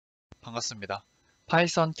반갑습니다.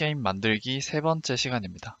 파이썬 게임 만들기 세 번째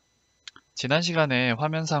시간입니다. 지난 시간에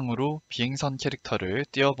화면상으로 비행선 캐릭터를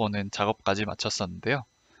띄워보는 작업까지 마쳤었는데요.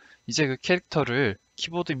 이제 그 캐릭터를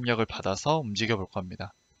키보드 입력을 받아서 움직여 볼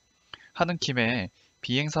겁니다. 하는 김에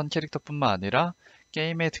비행선 캐릭터뿐만 아니라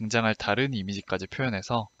게임에 등장할 다른 이미지까지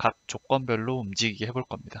표현해서 각 조건별로 움직이게 해볼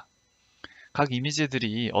겁니다. 각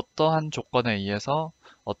이미지들이 어떠한 조건에 의해서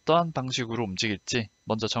어떠한 방식으로 움직일지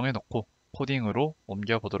먼저 정해놓고 코딩으로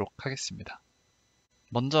옮겨보도록 하겠습니다.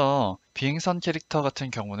 먼저 비행선 캐릭터 같은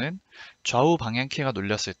경우는 좌우 방향키가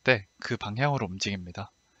눌렸을 때 그 방향으로 움직입니다.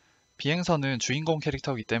 비행선은 주인공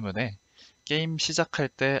캐릭터이기 때문에 게임 시작할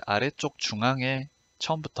때 아래쪽 중앙에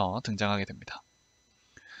처음부터 등장하게 됩니다.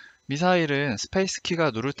 미사일은 스페이스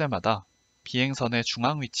키가 누를 때마다 비행선의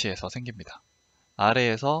중앙 위치에서 생깁니다.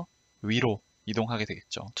 아래에서 위로 이동하게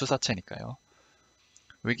되겠죠. 투사체니까요.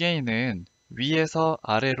 외계인은 위에서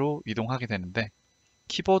아래로 이동하게 되는데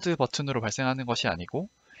키보드 버튼으로 발생하는 것이 아니고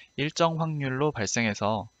일정 확률로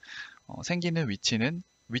발생해서 생기는 위치는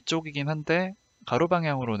위쪽이긴 한데 가로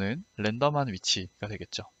방향으로는 랜덤한 위치가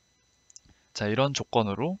되겠죠. 자, 이런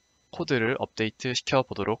조건으로 코드를 업데이트 시켜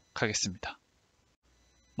보도록 하겠습니다.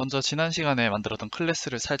 먼저 지난 시간에 만들었던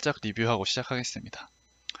클래스를 살짝 리뷰하고 시작하겠습니다.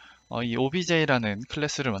 이 obj라는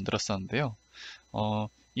클래스를 만들었었는데요.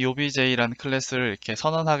 이 obj라는 클래스를 이렇게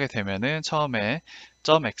선언하게 되면은 처음에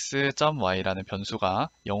 .x, .y라는 변수가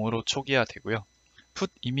 0으로 초기화되고요.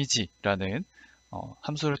 put image라는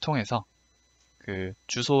함수를 통해서 그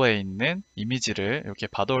주소에 있는 이미지를 이렇게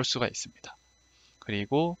받아올 수가 있습니다.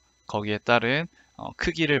 그리고 거기에 따른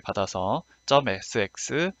크기를 받아서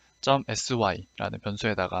 .sx, .sy라는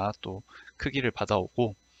변수에다가 또 크기를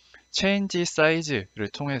받아오고 change size를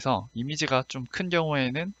통해서 이미지가 좀 큰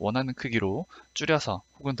경우에는 원하는 크기로 줄여서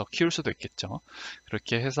혹은 더 키울 수도 있겠죠.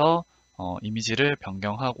 그렇게 해서 이미지를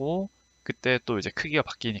변경하고 그때 또 이제 크기가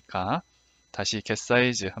바뀌니까 다시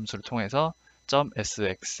getSize 함수를 통해서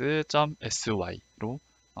 .sx, .sy로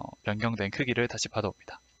변경된 크기를 다시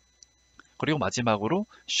받아옵니다. 그리고 마지막으로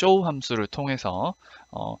show 함수를 통해서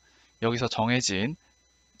여기서 정해진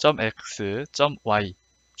 .x, .y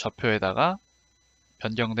좌표에다가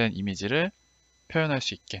변경된 이미지를 표현할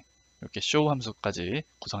수 있게 이렇게 show 함수까지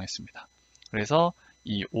구성했습니다. 그래서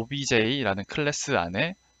이 obj라는 클래스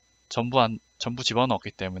안에 전부 집어넣었기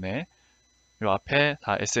때문에 이 앞에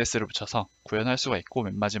다 ss를 붙여서 구현할 수가 있고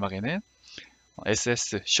맨 마지막에는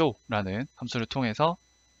ss show라는 함수를 통해서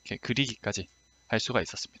이렇게 그리기까지 할 수가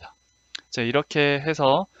있었습니다. 자, 이렇게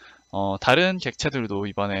해서 다른 객체들도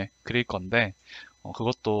이번에 그릴 건데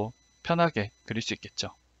그것도 편하게 그릴 수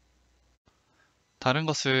있겠죠. 다른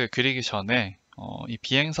것을 그리기 전에 이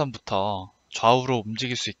비행선부터 좌우로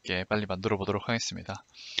움직일 수 있게 빨리 만들어 보도록 하겠습니다.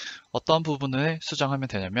 어떤 부분을 수정하면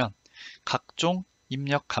되냐면 각종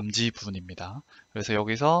입력 감지 부분입니다. 그래서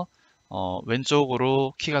여기서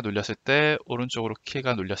왼쪽으로 키가 눌렸을 때 오른쪽으로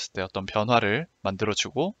키가 눌렸을 때 어떤 변화를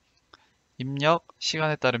만들어주고 입력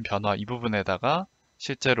시간에 따른 변화 이 부분에다가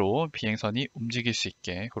실제로 비행선이 움직일 수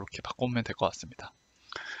있게 그렇게 바꾸면 될 것 같습니다.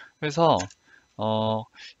 그래서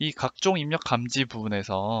이 각종 입력 감지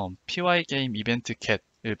부분에서 pygame 이벤트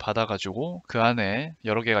get을 받아가지고 그 안에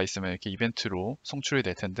여러 개가 있으면 이렇게 이벤트로 송출이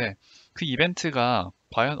될 텐데 그 이벤트가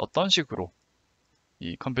과연 어떤 식으로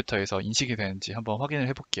이 컴퓨터에서 인식이 되는지 한번 확인을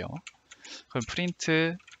해볼게요. 그럼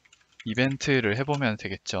프린트 이벤트를 해보면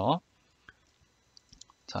되겠죠.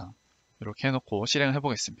 자, 이렇게 해놓고 실행을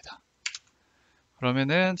해보겠습니다.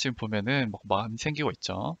 그러면은 지금 보면은 많이 생기고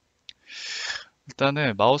있죠.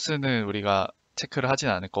 일단은 마우스는 우리가 체크를 하진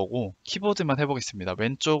않을 거고 키보드만 해보겠습니다.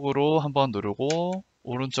 왼쪽으로 한번 누르고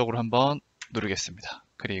오른쪽으로 한번 누르겠습니다.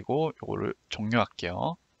 그리고 이거를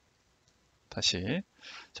종료할게요. 다시.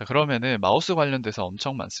 자, 그러면은 마우스 관련돼서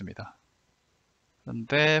엄청 많습니다.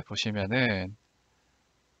 그런데 보시면은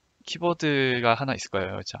키보드가 하나 있을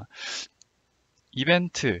거예요. 자,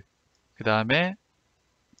 이벤트, 그 다음에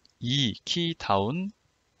 2 키 다운,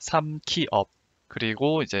 3 키 업,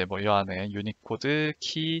 그리고 이제 이 안에 유니코드,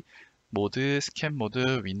 키, 모드, 스캔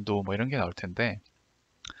모드, 윈도우 이런 게 나올 텐데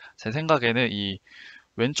제 생각에는 이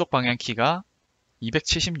왼쪽 방향 키가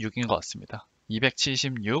 276인 것 같습니다.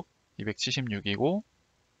 276이고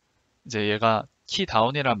이제 얘가 키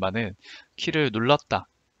다운이란 말은 키를 눌렀다.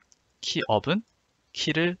 키 업은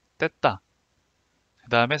키를 뗐다. 그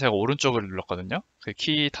다음에 제가 오른쪽을 눌렀거든요. 그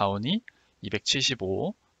키 다운이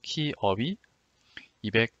 275, 키 업이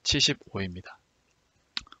 275입니다.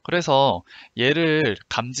 그래서 얘를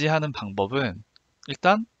감지하는 방법은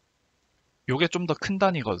일단 요게 좀 더 큰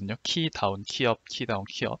단위거든요. 키 다운, 키 업, 키 다운,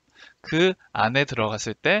 키 업. 그 안에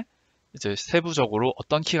들어갔을 때 이제 세부적으로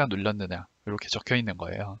어떤 키가 눌렸느냐 이렇게 적혀 있는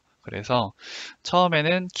거예요. 그래서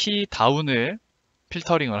처음에는 키 다운을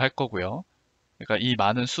필터링을 할 거고요. 그러니까 이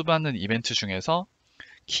수많은 이벤트 중에서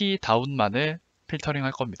키 다운만을 필터링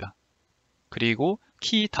할 겁니다. 그리고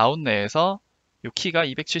키 다운 내에서 이 키가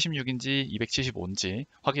 276인지 275인지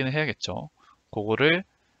확인을 해야겠죠. 그거를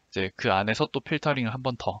이제 그 안에서 또 필터링을 한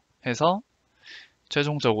번 더 해서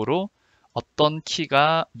최종적으로 어떤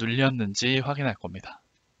키가 눌렸는지 확인할 겁니다.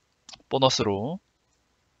 보너스로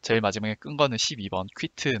제일 마지막에 끈 거는 12번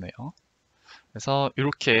퀴트네요. 그래서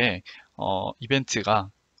이렇게 이벤트가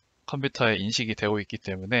컴퓨터에 인식이 되고 있기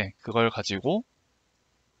때문에 그걸 가지고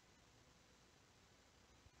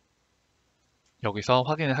여기서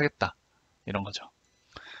확인을 하겠다, 이런 거죠.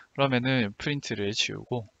 그러면은 프린트를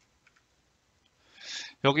지우고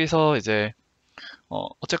여기서 이제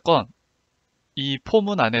어쨌건 이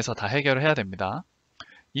포문 안에서 다 해결을 해야 됩니다.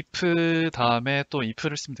 if 다음에 또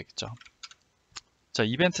if를 쓰면 되겠죠. 자,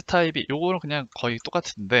 이벤트 타입이 요거는 그냥 거의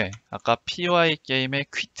똑같은데 아까 pygame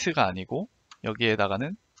quit가 아니고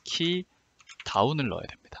여기에다가는 키 다운을 넣어야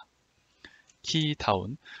됩니다. 키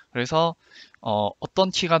다운. 그래서 어떤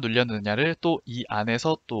키가 눌렸느냐를 또 이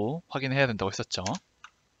안에서 또 확인해야 된다고 했었죠.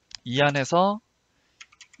 이 안에서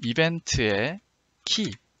이벤트의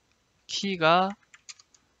키가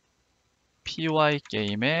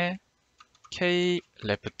pygame의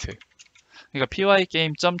kleft. 그러니까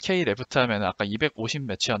pygame.kleft 하면 아까 250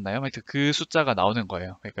 몇이었나요? 그 숫자가 나오는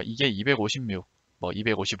거예요. 그러니까 이게 256, 뭐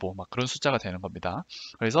 255, 막 그런 숫자가 되는 겁니다.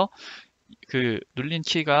 그래서 그 눌린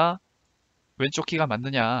키가 왼쪽 키가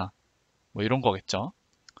맞느냐, 뭐 이런 거겠죠.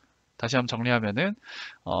 다시 한번 정리하면은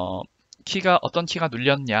어떤 키가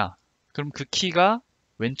눌렸냐, 그럼 그 키가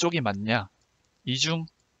왼쪽이 맞냐, 이중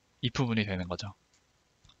if문이 되는 거죠.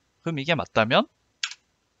 그럼 이게 맞다면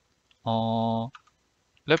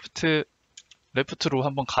레프트로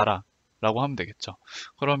한번 가라 라고 하면 되겠죠.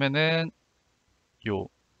 그러면은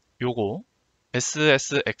요거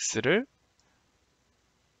SSX를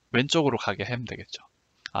왼쪽으로 가게 하면 되겠죠.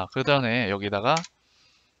 그 다음에 여기다가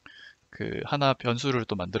그 하나 변수를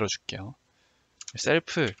또 만들어 줄게요.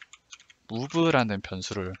 셀프 move라는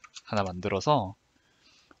변수를 하나 만들어서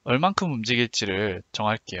얼만큼 움직일지를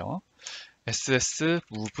정할게요. ss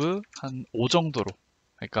move 한 5 정도로.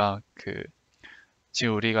 그러니까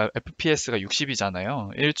지금 우리가 FPS가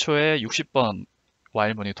 60이잖아요. 1초에 60번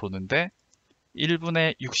while문이 도는데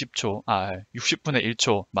 1분에 60분의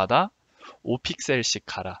 1초마다 5픽셀씩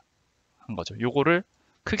가라 한 거죠. 요거를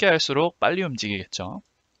크게 할수록 빨리 움직이겠죠.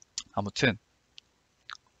 아무튼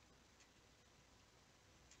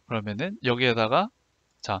그러면은 여기에다가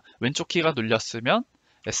자, 왼쪽 키가 눌렸으면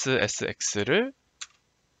SSX를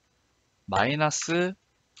마이너스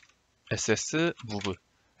SS move.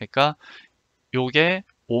 그러니까 요게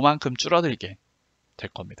 5만큼 줄어들게 될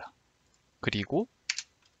겁니다. 그리고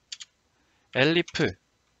elif,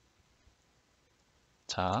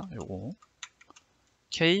 자, 요거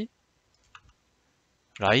K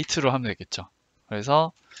right로 하면 되겠죠.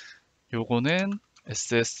 그래서 요거는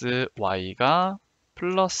SSY가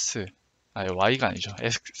플러스, Y가 아니죠.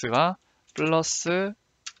 X가 플러스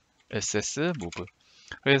SS move.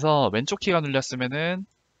 그래서 왼쪽 키가 눌렸으면은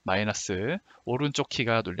마이너스, 오른쪽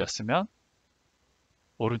키가 눌렸으면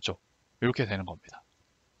오른쪽, 이렇게 되는 겁니다.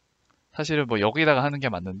 사실은 뭐 여기다가 하는 게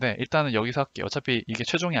맞는데 일단은 여기서 할게요. 어차피 이게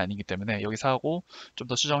최종이 아니기 때문에 여기서 하고 좀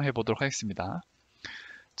더 수정해 보도록 하겠습니다.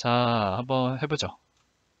 자, 한번 해보죠.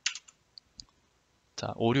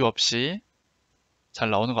 자, 오류 없이 잘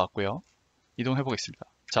나오는 것 같고요. 이동해 보겠습니다.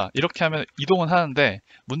 자, 이렇게 하면 이동은 하는데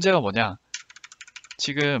문제가 뭐냐,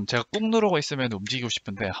 지금 제가 꾹 누르고 있으면 움직이고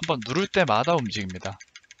싶은데 한번 누를 때마다 움직입니다.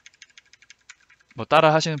 뭐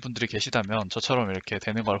따라 하시는 분들이 계시다면 저처럼 이렇게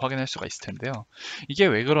되는 걸 확인할 수가 있을 텐데요. 이게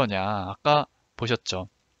왜 그러냐, 아까 보셨죠.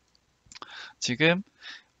 지금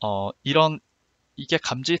이게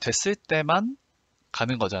감지됐을 때만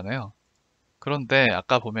가는 거잖아요. 그런데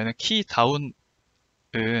아까 보면은 키 다운은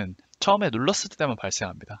처음에 눌렀을 때만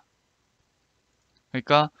발생합니다.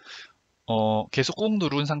 그러니까 계속 꾹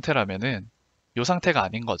누른 상태라면은 이 상태가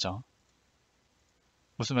아닌 거죠.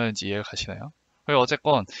 무슨 말인지 이해가 가시나요? 그리고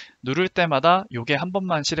어쨌건 누를 때마다 이게 한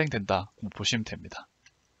번만 실행된다 보시면 됩니다.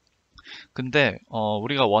 근데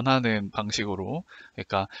우리가 원하는 방식으로,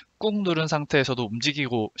 그러니까 꾹 누른 상태에서도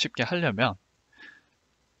움직이고 싶게 하려면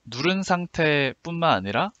누른 상태뿐만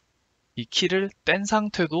아니라 이 키를 뗀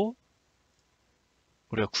상태도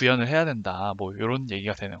우리가 구현을 해야 된다, 뭐 이런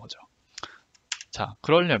얘기가 되는 거죠. 자,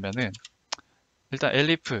 그러려면은 일단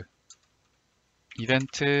elif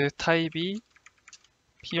이벤트 타입이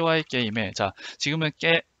pygame, 자, 지금은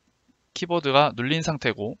키보드가 눌린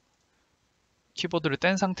상태고 키보드를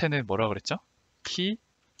뗀 상태는 뭐라 그랬죠? 키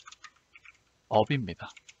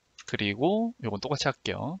업입니다. 그리고 이건 똑같이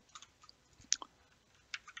할게요.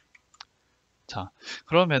 자,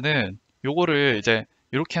 그러면은 요거를 이제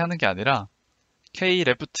이렇게 하는 게 아니라 k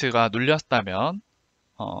left가 눌렸다면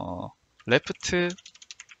left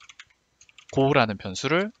go라는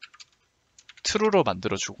변수를 true로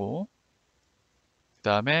만들어주고 그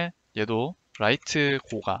다음에 얘도 right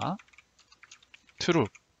go가 true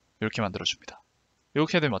이렇게 만들어줍니다.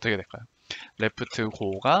 이렇게 되면 어떻게 될까요? left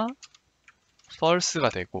go가 false가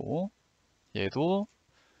되고 얘도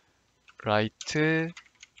right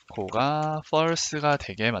go가 false가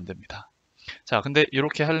되게 만듭니다. 자, 근데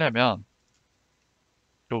이렇게 하려면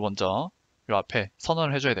요 먼저 요 앞에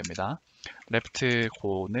선언을 해줘야 됩니다. left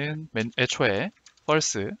go는 맨 애초에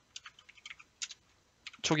false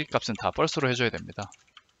초기 값은 다 false로 해줘야 됩니다.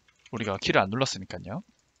 우리가 키를 안 눌렀으니까요.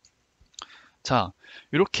 자,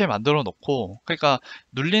 이렇게 만들어 놓고 그러니까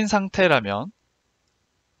눌린 상태라면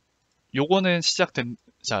요거는 시작된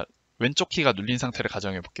자 왼쪽 키가 눌린 상태를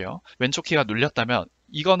가정해 볼게요. 왼쪽 키가 눌렸다면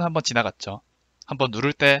이건 한번 지나갔죠. 한번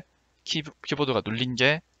누를 때 키보드가 눌린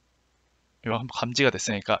게 이거 한번 감지가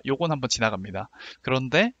됐으니까 요건 한번 지나갑니다.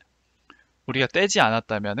 그런데 우리가 떼지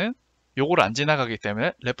않았다면은 요거를 안 지나가기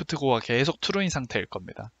때문에 레프트 고가 계속 true인 상태일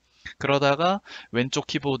겁니다. 그러다가 왼쪽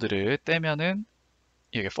키보드를 떼면은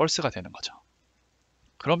이게 false가 되는 거죠.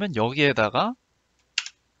 그러면 여기에다가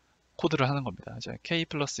코드를 하는 겁니다. 이제 k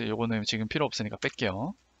플러스 요거는 지금 필요 없으니까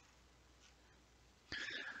뺄게요.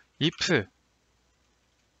 if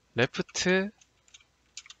left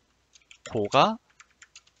go가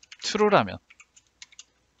true라면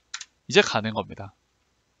이제 가는 겁니다.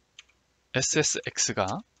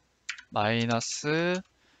 ssx가 마이너스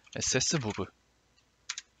ss move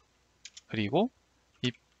그리고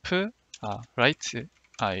if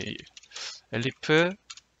elif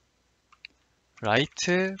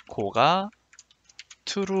right go가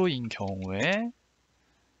true인 경우에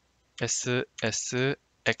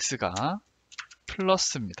ssx가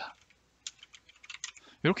플러스입니다.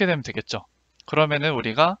 이렇게 되면 되겠죠. 그러면은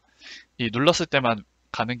우리가 이 눌렀을 때만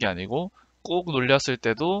가는 게 아니고 꼭 눌렸을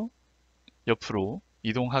때도 옆으로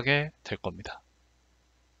이동하게 될 겁니다.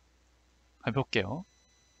 해볼게요.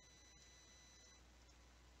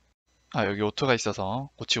 여기 오토가 있어서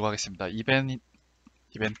고치고 하겠습니다.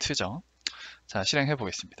 이벤트죠. 자, 실행해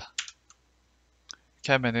보겠습니다.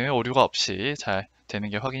 이렇게 하면은 오류가 없이 잘 되는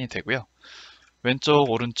게 확인이 되고요. 왼쪽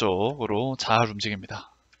오른쪽으로 잘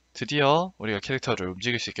움직입니다. 드디어 우리가 캐릭터를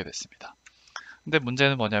움직일 수 있게 됐습니다. 근데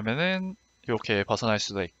문제는 뭐냐면은 이렇게 벗어날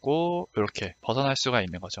수도 있고 이렇게 벗어날 수가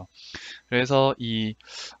있는 거죠. 그래서 이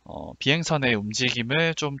비행선의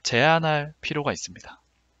움직임을 좀 제한할 필요가 있습니다.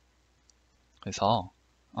 그래서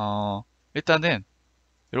일단은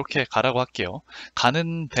이렇게 가라고 할게요.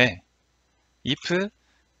 가는데 if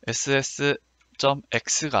ss.x가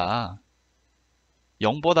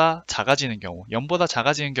 0보다 작아지는 경우, 0보다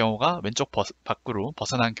작아지는 경우가 왼쪽 밖으로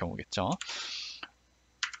벗어난 경우겠죠.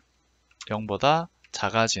 0보다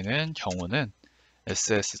작아지는 경우는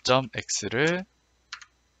ss.x를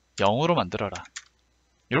 0으로 만들어라.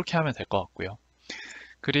 이렇게 하면 될 것 같고요.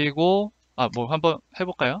 그리고 뭐 한번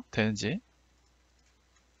해볼까요? 되는지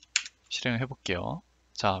실행을 해볼게요.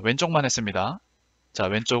 자, 왼쪽만 했습니다. 자,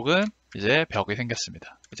 왼쪽은 이제 벽이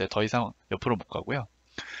생겼습니다. 이제 더 이상 옆으로 못 가고요.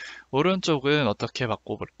 오른쪽은 어떻게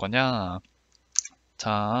바꿔볼 거냐?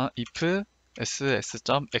 자, if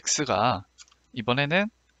ss.x가 이번에는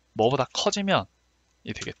뭐보다 커지면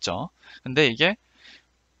이 되겠죠. 근데 이게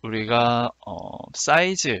우리가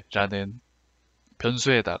사이즈라는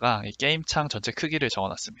변수에다가 이 게임 창 전체 크기를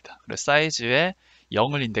적어놨습니다. 그래서 사이즈에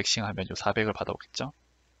 0을 인덱싱하면 요 400을 받아오겠죠.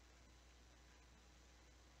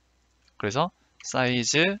 그래서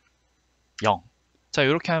사이즈 0. 자,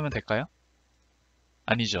 이렇게 하면 될까요?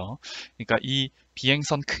 아니죠. 그러니까 이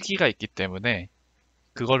비행선 크기가 있기 때문에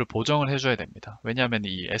그거를 보정을 해줘야 됩니다. 왜냐하면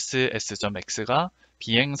이 ss.x가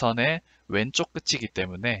비행선의 왼쪽 끝이기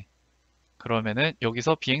때문에 그러면은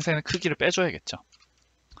여기서 비행선의 크기를 빼줘야겠죠.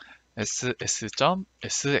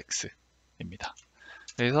 ss.sx입니다.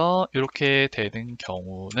 그래서 이렇게 되는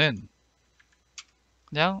경우는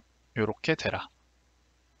그냥 이렇게 되라.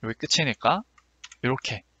 여기 끝이니까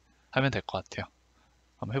이렇게 하면 될 것 같아요.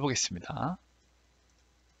 한번 해보겠습니다.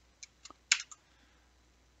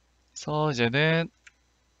 그래서 이제는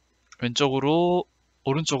왼쪽으로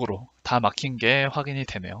오른쪽으로 다 막힌 게 확인이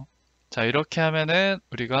되네요. 자, 이렇게 하면은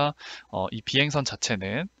우리가 이 비행선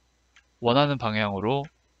자체는 원하는 방향으로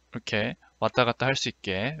이렇게 왔다 갔다 할 수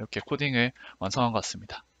있게 이렇게 코딩을 완성한 것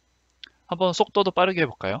같습니다. 한번 속도도 빠르게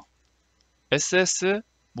해볼까요? ss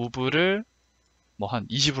move를 뭐 한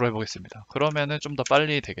 20으로 해보겠습니다. 그러면은 좀 더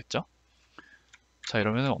빨리 되겠죠? 자,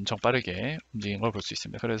 이러면은 엄청 빠르게 움직이는 걸 볼 수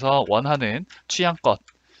있습니다. 그래서 원하는 취향껏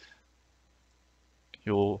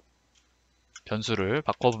요 변수를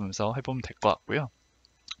바꿔보면서 해보면 될 것 같고요.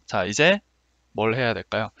 자, 이제 뭘 해야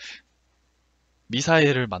될까요?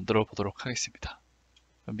 미사일을 만들어 보도록 하겠습니다.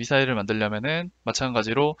 미사일을 만들려면은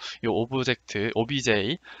마찬가지로 이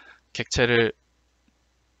obj 객체를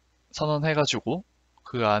선언해가지고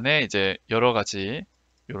그 안에 이제 여러 가지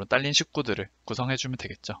이런 딸린 식구들을 구성해주면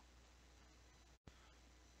되겠죠.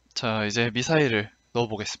 자, 이제 미사일을 넣어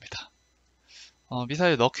보겠습니다.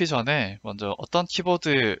 미사일 넣기 전에 먼저 어떤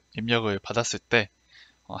키보드 입력을 받았을 때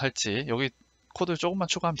할지 여기 코드를 조금만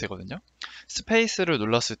추가하면 되거든요. 스페이스를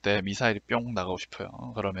눌렀을 때 미사일이 뿅 나가고 싶어요.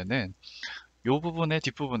 그러면은 이 부분에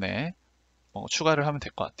뒷부분에 추가를 하면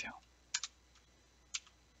될 것 같아요.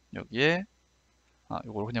 여기에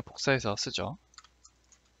이걸 그냥 복사해서 쓰죠.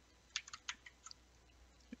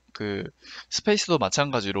 그 스페이스도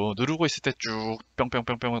마찬가지로 누르고 있을 때 쭉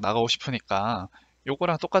뿅뿅뿅뿅 나가고 싶으니까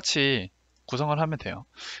요거랑 똑같이 구성을 하면 돼요.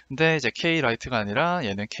 근데 이제 K 라이트가 아니라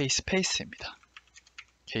얘는 K 스페이스입니다.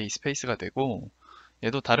 K 스페이스가 되고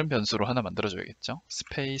얘도 다른 변수로 하나 만들어줘야겠죠.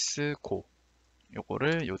 스페이스 고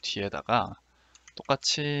요거를 요 뒤에다가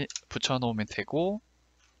똑같이 붙여놓으면 되고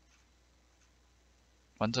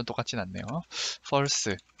완전 똑같진 않네요.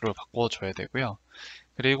 false로 바꿔줘야 되고요.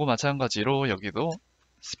 그리고 마찬가지로 여기도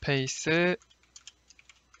스페이스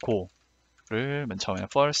고를 맨 처음에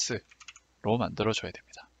false로 만들어줘야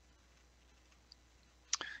됩니다.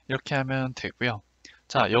 이렇게 하면 되고요.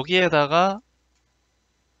 자, 여기에다가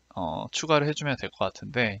추가를 해주면 될 것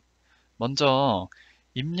같은데 먼저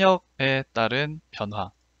입력에 따른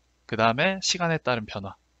변화, 그 다음에 시간에 따른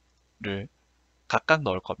변화를 각각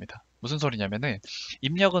넣을 겁니다. 무슨 소리냐면은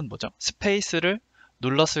입력은 뭐죠? 스페이스를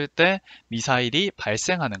눌렀을 때 미사일이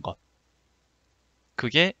발생하는 것.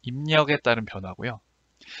 그게 입력에 따른 변화고요.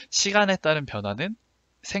 시간에 따른 변화는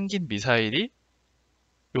생긴 미사일이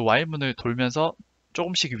이 Y문을 돌면서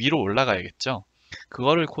조금씩 위로 올라가야겠죠.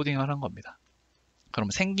 그거를 코딩하는 겁니다. 그럼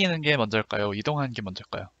생기는 게 먼저일까요? 이동하는 게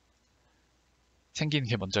먼저일까요? 생기는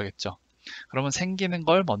게 먼저겠죠. 그러면 생기는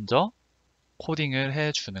걸 먼저 코딩을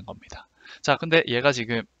해주는 겁니다. 자, 근데 얘가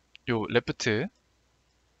지금 요 레프트,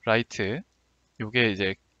 라이트, 요게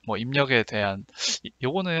이제 뭐 입력에 대한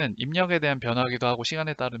요거는 입력에 대한 변화기도 하고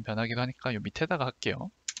시간에 따른 변화기도 하니까 요 밑에다가 할게요.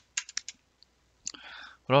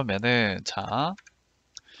 그러면은 자,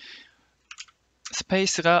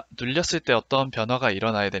 스페이스가 눌렸을 때 어떤 변화가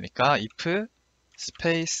일어나야 되니까 if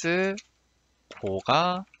스페이스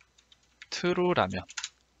고가 true라면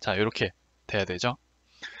자, 이렇게 돼야 되죠.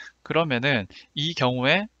 그러면은 이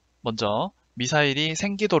경우에 먼저 미사일이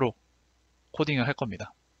생기도록 코딩을 할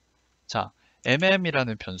겁니다. 자,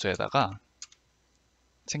 mm이라는 변수에다가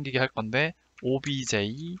생기게 할 건데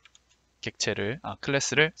obj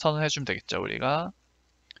클래스를 선언해 주면 되겠죠. 우리가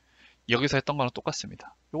여기서 했던 거랑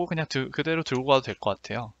똑같습니다. 요거 그냥 그대로 들고 가도 될 것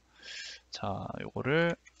같아요. 자,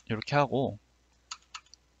 요거를 이렇게 하고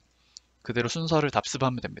그대로 순서를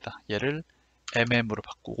답습하면 됩니다. 얘를 mm으로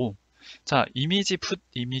바꾸고 자, 이미지 put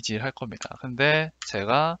이미지를 할 겁니다. 근데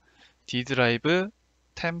제가 D 드라이브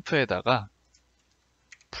템프에다가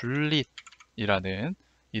분릿이라는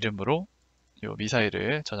이름으로 요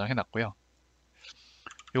미사일을 저장해 놨고요.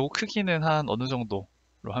 요 크기는 한 어느 정도로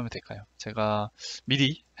하면 될까요? 제가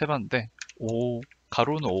미리 해봤는데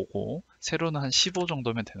가로는 5고 세로는 한 15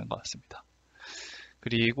 정도면 되는 것 같습니다.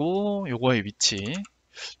 그리고 요거의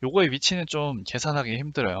위치는 좀 계산하기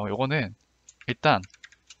힘들어요. 요거는 일단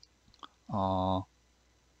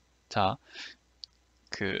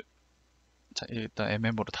자, 일단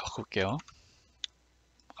mm으로 다 바꿀게요.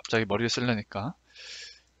 갑자기 머리를 쓰려니까.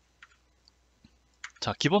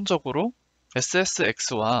 자, 기본적으로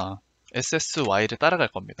SSX와 SSY를 따라갈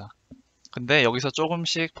겁니다. 근데 여기서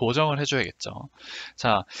조금씩 보정을 해줘야겠죠.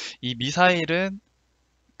 자, 이 미사일은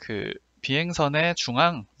그 비행선의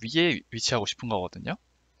중앙 위에 위치하고 싶은 거거든요.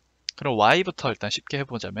 그럼 Y부터 일단 쉽게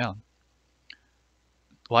해보자면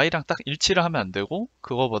Y랑 딱 일치를 하면 안 되고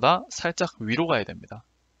그거보다 살짝 위로 가야 됩니다.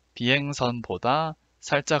 비행선보다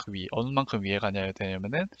살짝 위, 어느 만큼 위에 가냐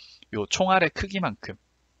되냐면은 요 총알의 크기만큼.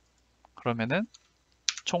 그러면은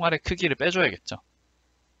총알의 크기를 빼줘야겠죠.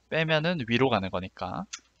 빼면은 위로 가는 거니까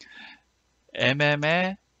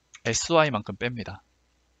mm의 sy만큼 뺍니다.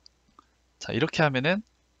 자, 이렇게 하면은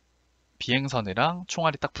비행선이랑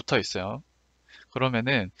총알이 딱 붙어 있어요.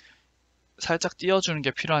 그러면은 살짝 띄워주는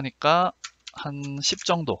게 필요하니까 한 10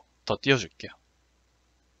 정도 더 띄워줄게요.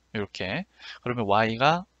 이렇게. 그러면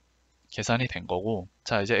y가 계산이 된 거고,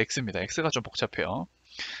 자, 이제 x입니다. x가 좀 복잡해요.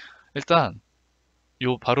 일단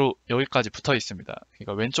바로 여기까지 붙어 있습니다.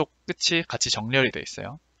 그러니까 왼쪽 끝이 같이 정렬이 돼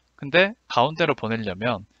있어요. 근데 가운데로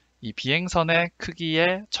보내려면 이 비행선의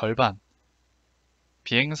크기의 절반,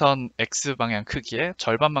 비행선 X방향 크기의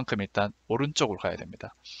절반만큼 일단 오른쪽으로 가야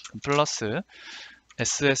됩니다. 플러스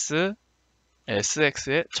SX의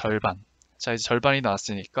절반. 자, 이제 절반이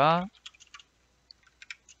나왔으니까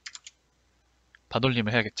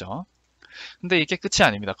반올림을 해야겠죠. 근데 이게 끝이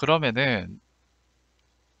아닙니다. 그러면은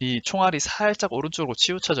이 총알이 살짝 오른쪽으로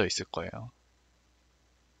치우쳐져 있을 거예요.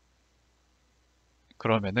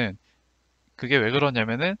 그러면은 그게 왜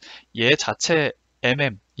그러냐면은 얘 자체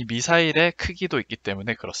이 미사일의 크기도 있기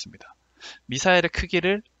때문에 그렇습니다. 미사일의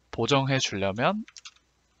크기를 보정해 주려면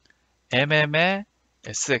mm의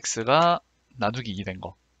sx가 나누기 2 된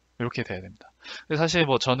거 이렇게 돼야 됩니다. 근데 사실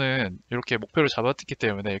뭐 저는 이렇게 목표를 잡았기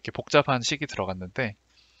때문에 이렇게 복잡한 식이 들어갔는데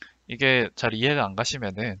이게 잘 이해가 안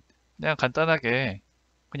가시면은 그냥 간단하게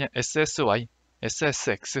그냥 ssy,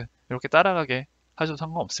 ssx 이렇게 따라가게 하셔도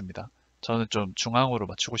상관없습니다. 저는 좀 중앙으로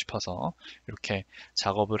맞추고 싶어서 이렇게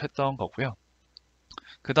작업을 했던 거고요.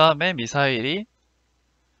 그 다음에 미사일이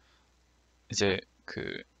이제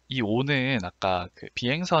이 5는 아까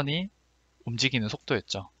비행선이 움직이는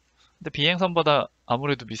속도였죠. 근데 비행선보다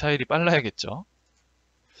아무래도 미사일이 빨라야겠죠.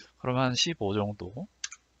 그러면 한 15 정도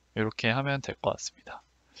이렇게 하면 될 것 같습니다.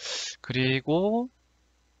 그리고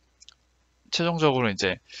최종적으로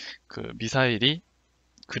이제 미사일이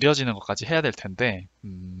그려지는 것까지 해야 될 텐데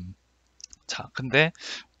자, 근데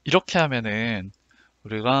이렇게 하면은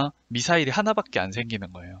우리가 미사일이 하나밖에 안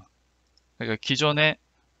생기는 거예요. 그러니까 기존에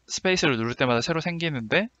스페이스를 누를 때마다 새로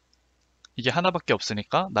생기는데 이게 하나밖에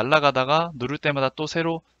없으니까 날아가다가 누를 때마다 또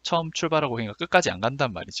새로 처음 출발하고 그러니까 끝까지 안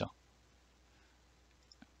간단 말이죠.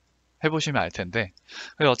 해보시면 알 텐데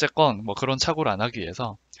어쨌건 뭐 그런 착오를 안 하기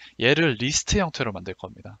위해서 얘를 리스트 형태로 만들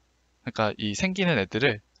겁니다. 그러니까 이 생기는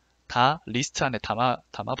애들을 다 리스트 안에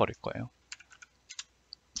담아버릴 거예요.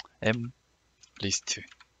 m 리스트.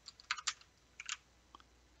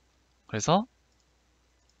 그래서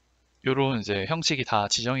요런 이제 형식이 다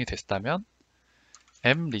지정이 됐다면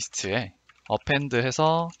m 리스트에 append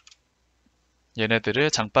해서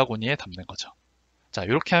얘네들을 장바구니에 담는 거죠. 자,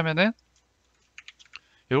 이렇게 하면은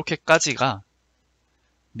이렇게까지가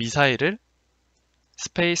미사일을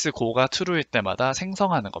스페이스 고가 true일 때마다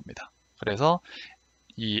생성하는 겁니다. 그래서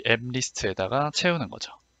이 m 리스트에다가 채우는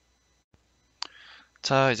거죠.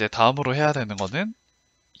 자, 이제 다음으로 해야 되는 거는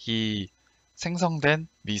이 생성된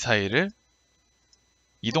미사일을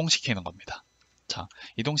이동시키는 겁니다. 자,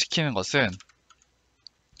 이동시키는 것은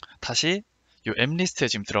다시 이 m 리스트에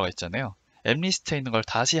지금 들어가 있잖아요. m 리스트에 있는 걸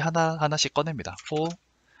다시 하나씩 꺼냅니다. for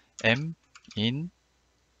m in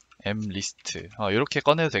m 리스트 이렇게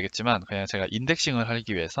꺼내도 되겠지만 그냥 제가 인덱싱을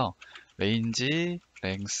하기 위해서 range,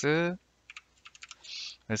 length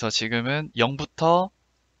그래서 지금은 0부터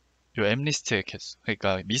요 m 리스트의 개수,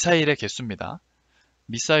 그러니까 미사일의 개수입니다.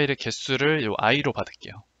 미사일의 개수를 요 i로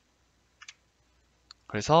받을게요.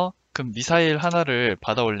 그래서 그 미사일 하나를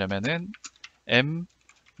받아오려면은 m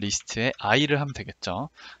리스트에 i를 하면 되겠죠.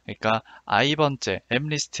 그러니까 i번째, m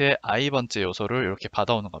리스트의 i번째 요소를 이렇게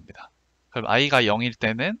받아오는 겁니다. 그럼 i가 0일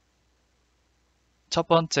때는 첫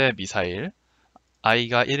번째 미사일,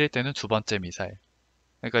 i가 1일 때는 두 번째 미사일.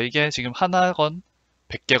 그러니까 이게 지금 하나건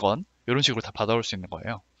 100개건 이런 식으로 다 받아올 수 있는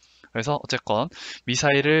거예요. 그래서 어쨌건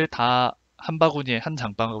미사일을 다 한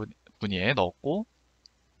장바구니에 넣었고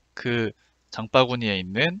그 장바구니에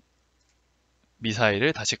있는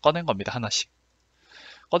미사일을 다시 꺼낸 겁니다. 하나씩.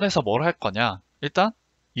 꺼내서 뭘 할 거냐? 일단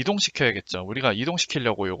이동시켜야겠죠. 우리가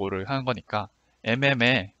이동시키려고 요거를 하는 거니까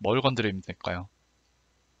mm에 뭘 건드리면 될까요?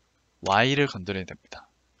 y를 건드리면 됩니다.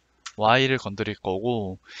 y를 건드릴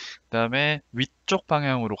거고 그 다음에 위쪽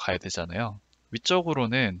방향으로 가야 되잖아요.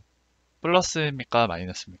 위쪽으로는 플러스입니까?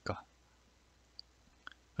 마이너스입니까?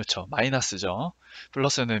 그렇죠. 마이너스죠.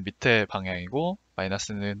 플러스는 밑에 방향이고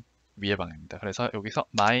마이너스는 위의 방향입니다. 그래서 여기서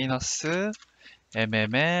마이너스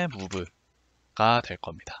mm의 move가 될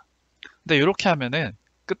겁니다. 근데 이렇게 하면은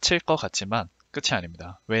끝일 것 같지만 끝이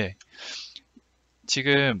아닙니다. 왜?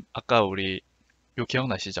 지금 아까 우리 요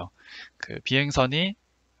기억나시죠? 비행선이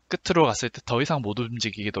끝으로 갔을 때 더 이상 못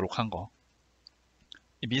움직이도록 한 거.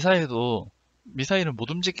 이 미사일은 못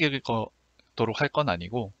움직이도록 할 건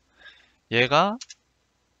아니고 얘가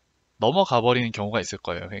넘어가 버리는 경우가 있을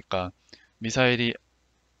거예요. 그러니까 미사일이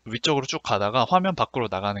위쪽으로 쭉 가다가 화면 밖으로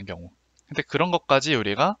나가는 경우. 근데 그런 것까지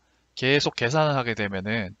우리가 계속 계산을 하게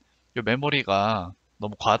되면은 이 메모리가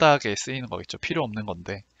너무 과다하게 쓰이는 거겠죠. 필요 없는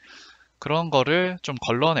건데. 그런 거를 좀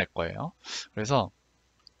걸러낼 거예요. 그래서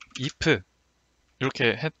if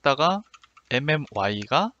이렇게 했다가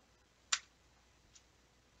mmy가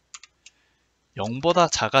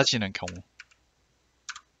 0보다 작아지는 경우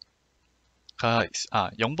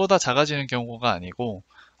 0보다 작아지는 경우가 아니고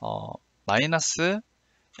마이너스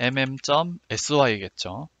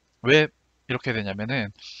mm.sy겠죠. 왜 이렇게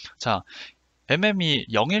되냐면은, 자, mm이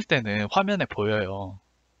 0일 때는 화면에 보여요.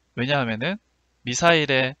 왜냐하면은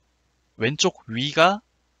미사일의 왼쪽 위가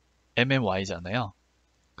mmy잖아요.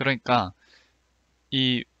 그러니까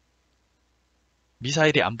이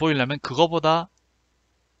미사일이 안 보이려면 그거보다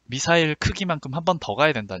미사일 크기만큼 한 번 더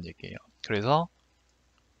가야 된다는 얘기예요. 그래서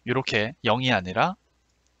이렇게 0이 아니라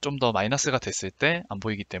좀 더 마이너스가 됐을 때 안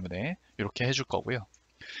보이기 때문에 이렇게 해줄 거고요.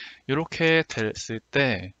 이렇게 됐을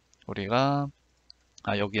때 우리가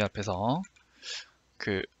여기 앞에서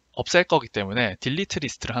없앨 거기 때문에 딜리트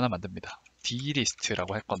리스트를 하나 만듭니다.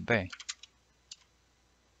 d리스트라고 할 건데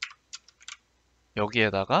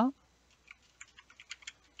여기에다가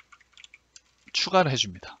추가를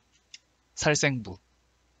해줍니다. 살생부,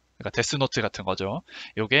 그러니까 데스노트 같은 거죠.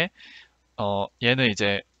 요게 얘는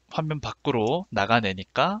이제 화면 밖으로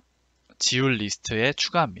나가내니까 지울 리스트에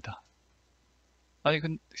추가합니다. 아니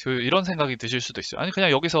이런 생각이 드실 수도 있어요. 아니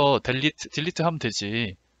그냥 여기서 딜리트 하면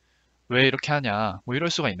되지 왜 이렇게 하냐 뭐 이럴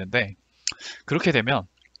수가 있는데, 그렇게 되면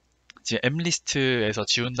이제 m리스트에서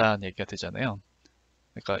지운다는 얘기가 되잖아요.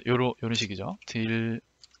 그러니까 요런 식이죠. 딜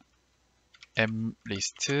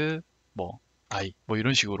m리스트 뭐 i 뭐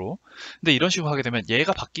이런 식으로. 근데 이런 식으로 하게 되면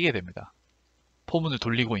얘가 바뀌게 됩니다. 포문을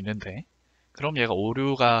돌리고 있는데 그럼 얘가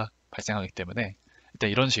오류가 발생하기 때문에 일단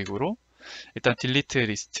이런 식으로 일단 딜리트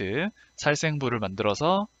리스트 살생부를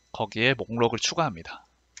만들어서 거기에 목록을 추가합니다.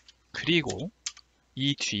 그리고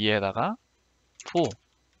이 뒤에다가 for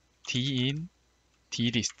din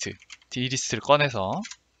d리스트를 꺼내서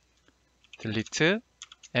딜리트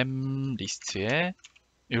m리스트에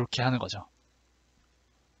이렇게 하는 거죠.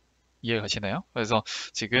 이해가시나요? 그래서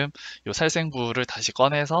지금 요 살생부를 다시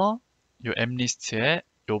꺼내서 요 m리스트에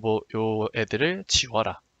요 애들을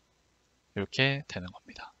지워라. 이렇게 되는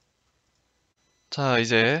겁니다. 자,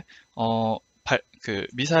 이제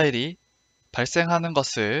미사일이 발생하는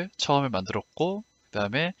것을 처음에 만들었고, 그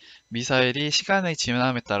다음에 미사일이 시간이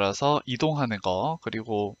지남에 따라서 이동하는 거,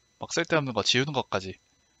 그리고 막 쓸데없는 거 지우는 것까지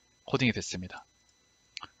코딩이 됐습니다.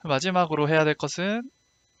 마지막으로 해야 될 것은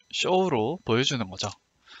show로 보여주는 거죠.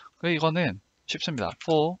 이거는 쉽습니다.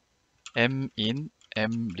 for min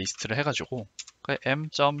m리스트를 해가지고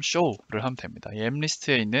m.show를 하면 됩니다. 이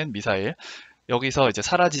m리스트에 있는 미사일, 여기서 이제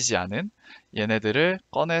사라지지 않은 얘네들을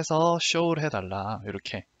꺼내서 show를 해달라,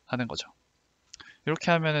 이렇게 하는 거죠. 이렇게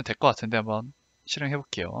하면 될 것 같은데 한번 실행해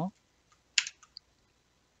볼게요.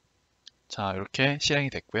 자, 이렇게 실행이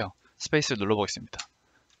됐고요. 스페이스를 눌러보겠습니다.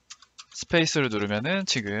 스페이스를 누르면은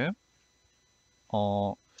지금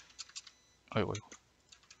아이고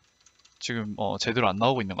지금 제대로 안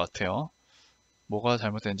나오고 있는 것 같아요. 뭐가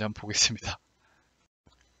잘못됐는지 한번 보겠습니다.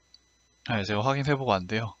 제가 확인해보고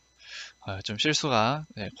왔는데요. 좀 실수가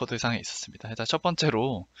코드상에 있었습니다. 일단 첫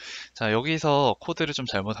번째로, 자, 여기서 코드를 좀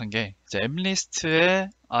잘못한 게 이제 m리스트에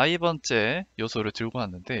i번째 요소를 들고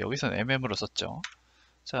왔는데 여기서는 mm으로 썼죠.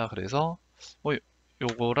 자, 그래서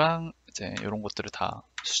요거랑 이제 이런 것들을 다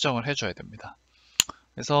수정을 해줘야 됩니다.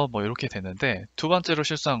 그래서 이렇게 되는데, 두 번째로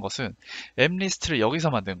실수한 것은 m리스트를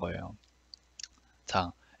여기서 만든 거예요.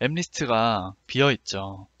 자, m리스트가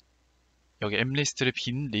비어있죠. 여기 m리스트를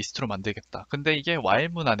빈 리스트로 만들겠다. 근데 이게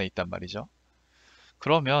while문 안에 있단 말이죠.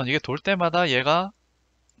 그러면 이게 돌 때마다 얘가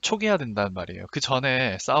초기화 된다는 말이에요. 그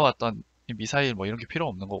전에 쌓아왔던 이 미사일 이런 게 필요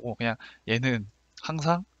없는 거고, 그냥 얘는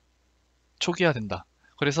항상 초기화 된다.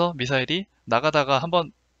 그래서 미사일이 나가다가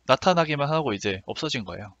한번 나타나기만 하고 이제 없어진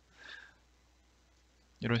거예요.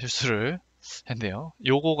 이런 실수를 했네요.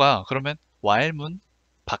 요거가 그러면 while문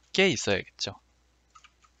밖에 있어야겠죠.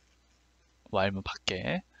 while문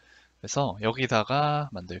밖에. 그래서 여기다가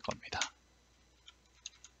만들 겁니다.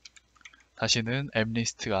 다시는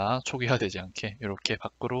m리스트가 초기화되지 않게 이렇게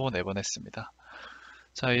밖으로 내보냈습니다.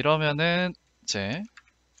 자, 이러면은 이제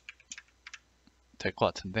될 것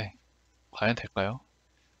같은데 과연 될까요?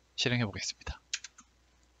 실행해 보겠습니다.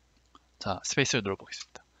 자, 스페이스를 눌러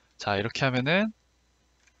보겠습니다. 자, 이렇게 하면은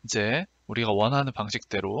이제 우리가 원하는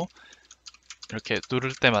방식대로 이렇게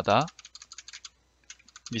누를 때마다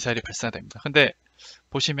미사일이 발사됩니다. 근데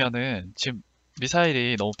보시면은 지금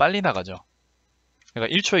미사일이 너무 빨리 나가죠.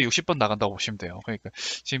 그러니까 1초에 60번 나간다고 보시면 돼요. 그러니까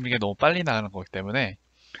지금 이게 너무 빨리 나가는 거기 때문에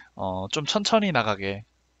좀 천천히 나가게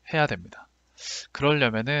해야 됩니다.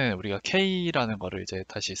 그러려면은 우리가 K라는 거를 이제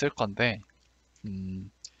다시 쓸 건데,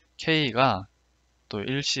 K가 또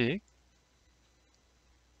일씩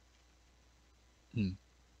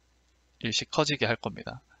커지게 할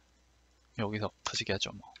겁니다. 여기서 커지게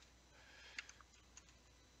하죠.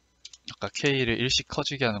 아까 K를 일씩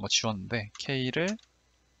커지게 하는 거 지웠는데 K를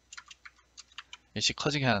일씩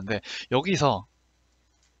커지게 하는데, 여기서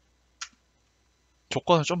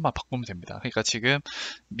조건을 좀만 바꾸면 됩니다. 그러니까 지금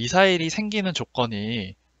미사일이 생기는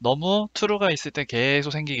조건이 너무 true가 있을 때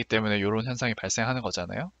계속 생기기 때문에 이런 현상이 발생하는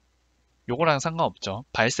거잖아요. 요거랑 상관없죠.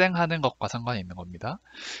 발생하는 것과 상관이 있는 겁니다.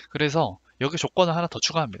 그래서 여기 조건을 하나 더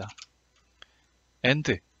추가합니다.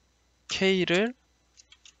 and k를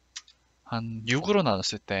한 6으로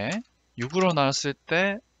나눴을 때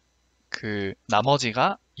그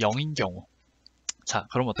나머지가 0인 경우. 자,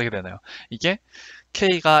 그럼 어떻게 되나요? 이게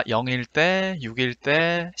k가 0일 때, 6일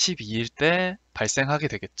때, 12일 때 발생하게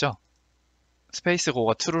되겠죠? 스페이스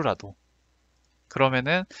고가 true라도.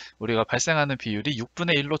 그러면은 우리가 발생하는 비율이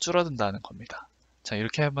 6분의 1로 줄어든다는 겁니다. 자,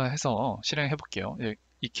 이렇게 한번 해서 실행해 볼게요.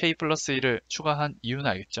 이 k 플러스 1을 추가한 이유는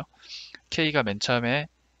알겠죠? k가 맨 처음에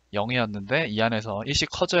 0이었는데 이 안에서 일씩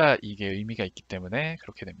커져야 이게 의미가 있기 때문에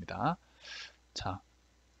그렇게 됩니다. 자,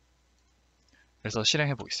 그래서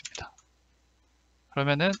실행해 보겠습니다.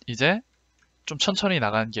 그러면은 이제 좀 천천히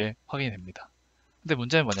나가는 게 확인이 됩니다. 근데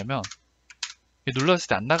문제는 뭐냐면 눌렀을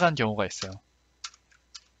때 안 나가는 경우가 있어요.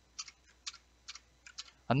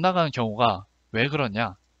 안 나가는 경우가 왜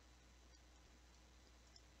그러냐?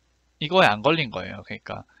 이거에 안 걸린 거예요.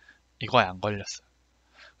 그러니까 이거에 안 걸렸어요.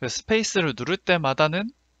 그래서 스페이스를 누를 때마다는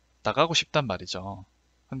나가고 싶단 말이죠.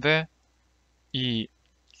 근데 이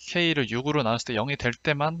K를 6으로 나눴을 때 0이 될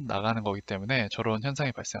때만 나가는 거기 때문에 저런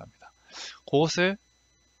현상이 발생합니다. 그것을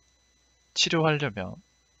치료하려면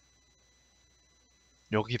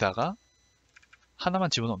여기다가 하나만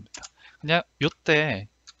집어넣습니다. 그냥 이때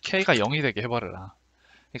K가 0이 되게 해버려라.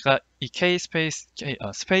 그러니까 이 K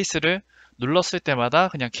스페이스를 눌렀을 때마다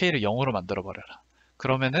그냥 K를 0으로 만들어 버려라.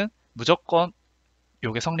 그러면은 무조건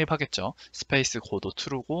요게 성립하겠죠. 스페이스 고도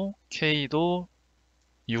true고 K도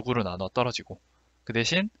 6으로 나눠 떨어지고 그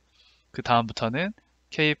대신 그 다음부터는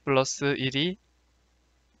K 플러스 1이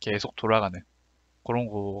계속 돌아가는 그런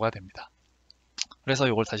거가 됩니다. 그래서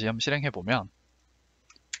이걸 다시 한번 실행해 보면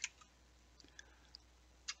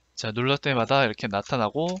자, 눌렀을 때마다 이렇게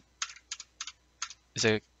나타나고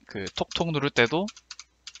이제 그 톡톡 누를 때도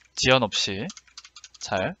지연 없이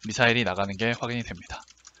잘 미사일이 나가는 게 확인이 됩니다.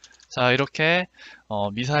 자, 이렇게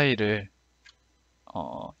미사일을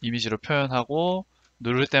이미지로 표현하고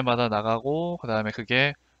누를 때마다 나가고 그 다음에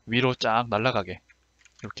그게 위로 쫙 날아가게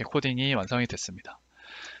이렇게 코딩이 완성이 됐습니다.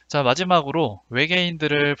 자, 마지막으로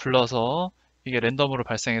외계인들을 불러서 이게 랜덤으로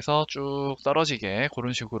발생해서 쭉 떨어지게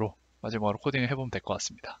그런 식으로 마지막으로 코딩을 해보면 될 것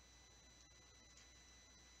같습니다.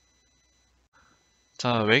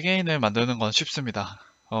 자, 외계인을 만드는 건 쉽습니다.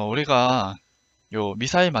 우리가 요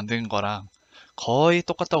미사일 만드는 거랑 거의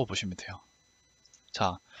똑같다고 보시면 돼요.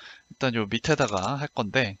 자, 일단 요 밑에다가 할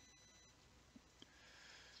건데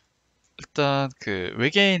일단 그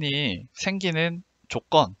외계인이 생기는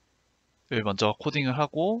조건을 먼저 코딩을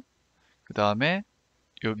하고 그 다음에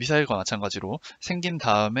요 미사일과 마찬가지로 생긴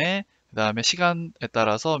다음에 그 다음에 시간에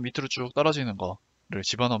따라서 밑으로 쭉 떨어지는 거를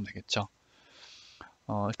집어넣으면 되겠죠.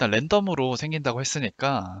 일단 랜덤으로 생긴다고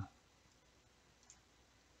했으니까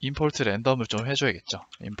임포트 랜덤을 좀 해줘야겠죠.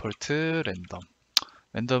 임포트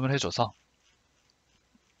랜덤을 해줘서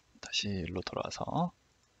다시 일로 돌아와서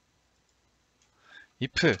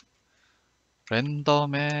if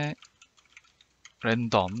랜덤의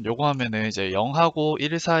랜덤 요거 하면은 이제 0하고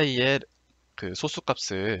 1 사이에 그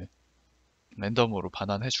소수값을 랜덤으로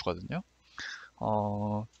반환해 주거든요.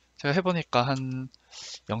 제가 해보니까 한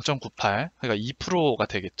 0.98, 그러니까 2%가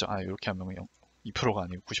되겠죠. 이렇게 하면 2%가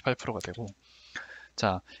아니고 98%가 되고.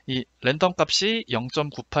 자, 이 랜덤 값이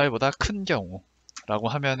 0.98보다 큰 경우라고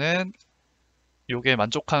하면은 요게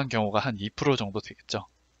만족하는 경우가 한 2% 정도 되겠죠.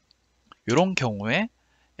 이런 경우에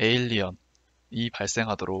에일리언이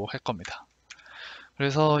발생하도록 할 겁니다.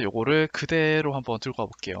 그래서 요거를 그대로 한번 들고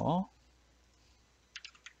와볼게요.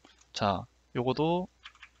 자, 요거도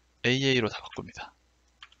AA로 다 바꿉니다.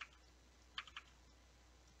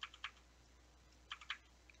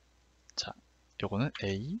 자, 요거는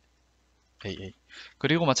A, AA.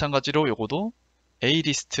 그리고 마찬가지로 요거도 A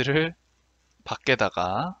리스트를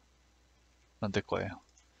밖에다가 만들 거예요.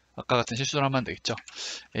 아까 같은 실수를 하면 안 되겠죠.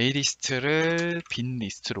 A 리스트를 빈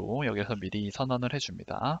리스트로 여기서 미리 선언을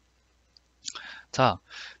해줍니다. 자,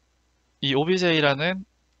 이 obj라는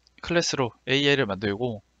클래스로 AA를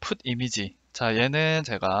만들고 put 이미지. 자, 얘는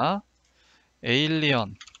제가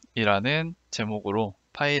alien이라는 제목으로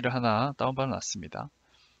파일을 하나 다운받아 놨습니다.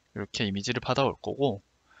 이렇게 이미지를 받아올 거고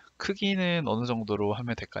크기는 어느 정도로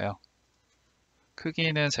하면 될까요?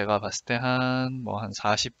 크기는 제가 봤을 때 한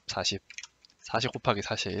 40 곱하기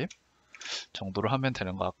 40 정도로 하면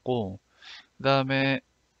되는 것 같고 그 다음에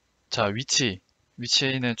자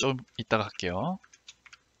위치는 좀 이따가 할게요.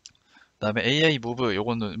 그 다음에 AI move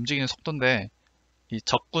요거는 움직이는 속도인데 이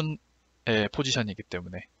적군의 포지션이기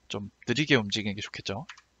때문에 좀 느리게 움직이는 게 좋겠죠.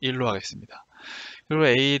 1로 하겠습니다. 그리고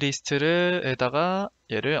A 리스트를에다가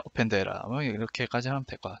얘를 append 해라. 뭐 이렇게까지 하면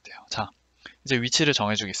될 것 같아요. 자, 이제 위치를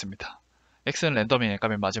정해주겠습니다. X는 랜덤이니까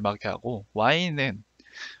맨 마지막에 하고, Y는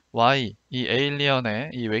이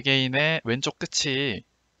에일리언의, 이 외계인의 왼쪽 끝이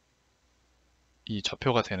이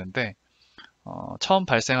좌표가 되는데, 처음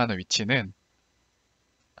발생하는 위치는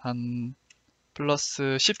한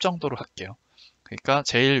플러스 10 정도로 할게요. 그러니까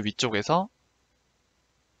제일 위쪽에서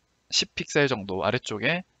 10픽셀 정도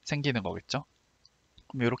아래쪽에 생기는 거겠죠.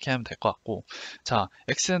 그럼 이렇게 하면 될 것 같고, 자,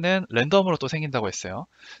 X는 랜덤으로 또 생긴다고 했어요.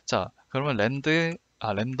 자, 그러면 랜덤의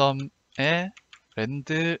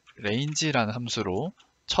랜드 레인지라는 함수로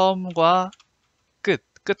처음과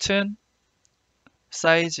끝은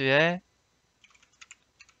사이즈의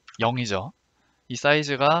 0이죠. 이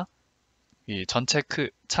사이즈가 이 전체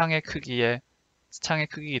창의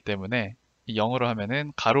크기이기 때문에 이 0으로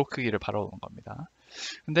하면은 가로 크기를 바라보는 겁니다.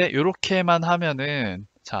 근데 이렇게만 하면은,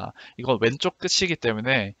 자, 이거 왼쪽 끝이기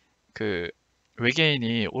때문에 그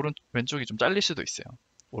외계인이 왼쪽이 좀 잘릴 수도 있어요.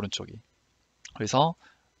 오른쪽이. 그래서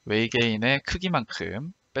외계인의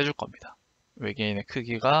크기만큼 빼줄 겁니다. 외계인의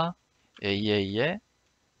크기가 AA의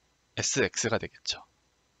SX가 되겠죠.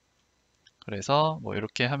 그래서 뭐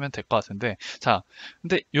이렇게 하면 될 것 같은데, 자,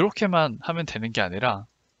 근데 이렇게만 하면 되는 게 아니라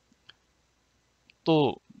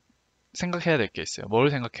또 생각해야 될 게 있어요. 뭘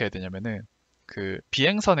생각해야 되냐면은 그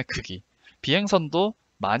비행선의 크기. 비행선도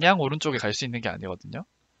마냥 오른쪽에 갈 수 있는 게 아니거든요.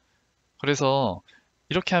 그래서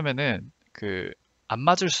이렇게 하면은 그 안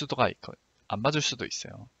맞을 수도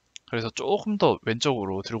있어요. 그래서 조금 더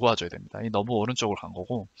왼쪽으로 들고 와줘야 됩니다. 너무 오른쪽으로 간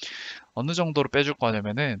거고, 어느 정도로 빼줄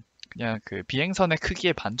거냐면은 그냥 그 비행선의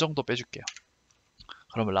크기의 반 정도 빼줄게요.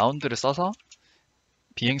 그러면 라운드를 써서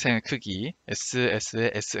비행선의 크기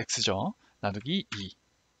SS의 SX죠. 나누기 2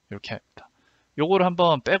 이렇게 합니다. 요거를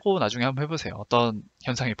한번 빼고 나중에 한번 해보세요. 어떤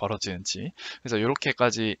현상이 벌어지는지. 그래서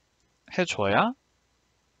이렇게까지 해줘야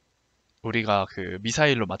우리가 그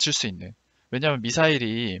미사일로 맞출 수 있는, 왜냐하면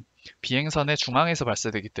미사일이 비행선의 중앙에서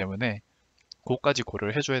발사되기 때문에 그거까지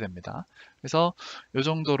고려를 해줘야 됩니다. 그래서 이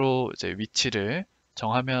정도로 이제 위치를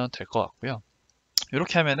정하면 될 것 같고요.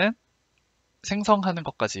 이렇게 하면은 생성하는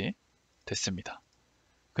것까지 됐습니다.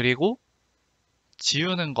 그리고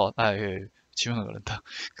지우는 거란다.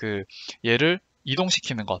 그 얘를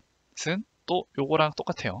이동시키는 것은 또 요거랑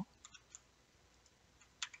똑같아요.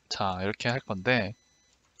 자, 이렇게 할 건데,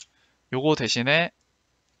 요거 대신에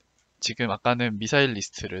지금 아까는 미사일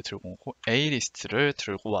리스트를 들고 오고 A 리스트를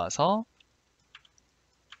들고 와서,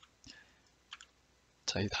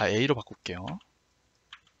 자, 다 A로 바꿀게요.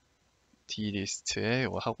 D 리스트에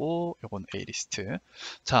요거 하고 요건 A 리스트.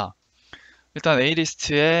 자, 일단 A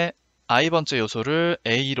리스트에 i번째 요소를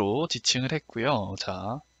A로 지칭을 했고요.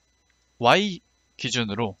 자, Y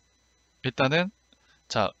기준으로 일단은,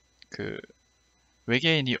 자, 그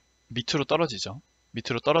외계인이 밑으로 떨어지죠.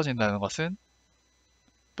 밑으로 떨어진다는 것은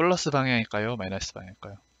플러스 방향일까요? 마이너스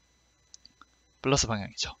방향일까요? 플러스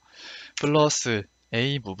방향이죠. 플러스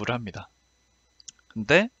A 무브를 합니다.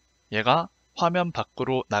 근데 얘가 화면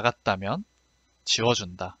밖으로 나갔다면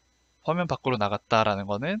지워준다. 화면 밖으로 나갔다라는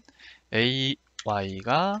거는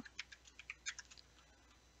AY가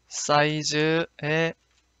사이즈의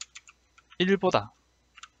 1보다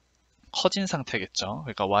커진 상태겠죠.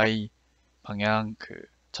 그러니까 Y 방향 그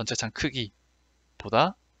전체 창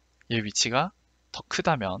크기보다 얘 위치가 더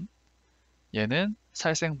크다면 얘는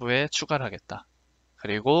살생부에 추가를 하겠다.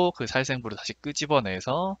 그리고 그 살생부를 다시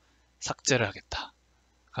끄집어내서 삭제를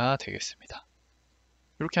하겠다가 되겠습니다.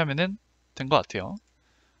 이렇게 하면은 된 것 같아요.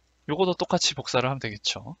 요거도 똑같이 복사를 하면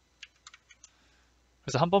되겠죠.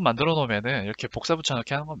 그래서 한번 만들어 놓으면은 이렇게 복사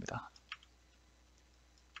붙여넣기 하는 겁니다.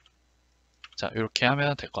 자, 이렇게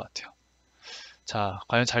하면 될 것 같아요. 자,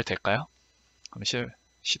 과연 잘 될까요? 그럼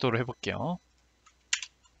시도를 해볼게요.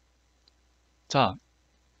 자,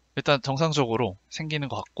 일단 정상적으로 생기는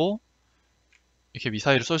것 같고, 이렇게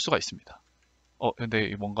미사일을 쏠 수가 있습니다.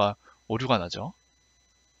 근데 뭔가 오류가 나죠?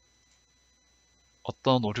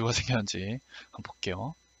 어떤 오류가 생겼는지 한번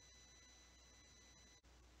볼게요.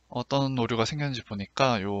 어떤 오류가 생겼는지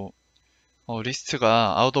보니까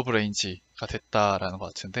리스트가 아웃 오브 레인지가 됐다라는 것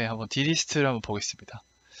같은데, 한번 디리스트를 한번 보겠습니다.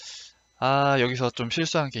 여기서 좀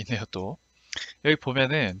실수한 게 있네요. 또 여기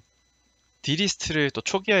보면은 디리스트를 또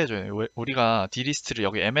초기화해줘요. 우리가 디리스트를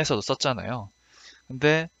여기 M에서도 썼잖아요.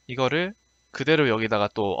 근데 이거를 그대로 여기다가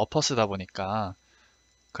또 엎어쓰다 보니까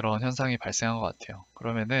그런 현상이 발생한 것 같아요.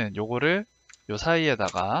 그러면은 요거를 요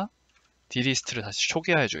사이에다가 디리스트를 다시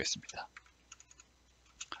초기화해 주겠습니다.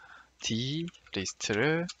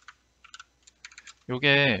 디리스트를,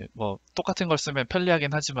 요게 뭐 똑같은 걸 쓰면 편리하긴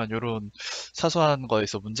하지만 요런 사소한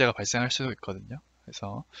거에서 문제가 발생할 수도 있거든요.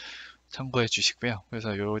 그래서 참고해 주시고요.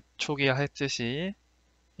 그래서 요 초기화 했듯이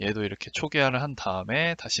얘도 이렇게 초기화를 한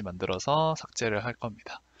다음에 다시 만들어서 삭제를 할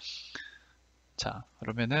겁니다. 자,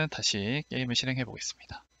 그러면은 다시 게임을 실행해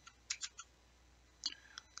보겠습니다.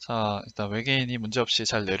 자, 일단 외계인이 문제없이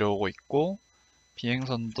잘 내려오고 있고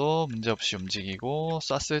비행선도 문제없이 움직이고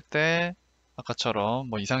쐈을 때 아까처럼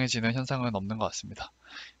뭐 이상해지는 현상은 없는 것 같습니다.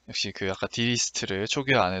 역시 그 아까 디리스트를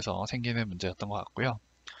초기화 안에서 생기는 문제였던 것 같고요.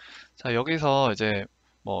 자, 여기서 이제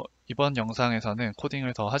뭐 이번 영상에서는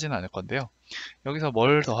코딩을 더 하지는 않을 건데요. 여기서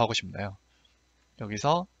뭘 더 하고 싶나요?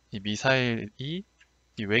 여기서 이 미사일이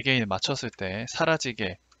이 외계인을 맞췄을 때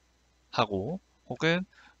사라지게 하고 혹은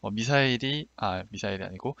뭐 미사일이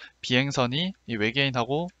아니고 비행선이 이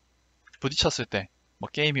외계인하고 부딪혔을 때 뭐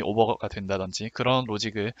게임이 오버가 된다든지 그런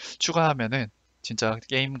로직을 추가하면은 진짜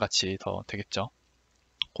게임 같이 더 되겠죠.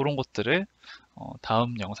 그런 것들을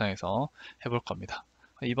다음 영상에서 해볼 겁니다.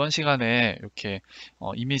 이번 시간에 이렇게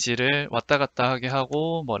이미지를 왔다 갔다 하게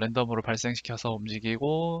하고 뭐 랜덤으로 발생시켜서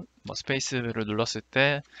움직이고 뭐 스페이스를 눌렀을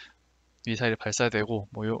때 미사일이 발사되고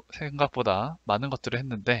뭐 생각보다 많은 것들을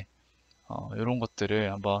했는데 이런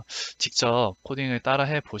것들을 한번 직접 코딩을 따라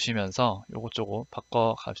해 보시면서 요것저것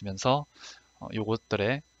바꿔가면서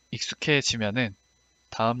요것들에 익숙해지면은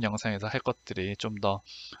다음 영상에서 할 것들이 좀 더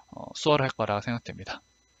수월할 거라 생각됩니다.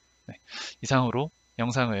 네, 이상으로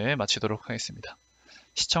영상을 마치도록 하겠습니다.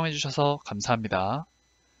 시청해주셔서 감사합니다.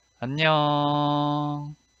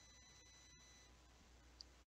 안녕.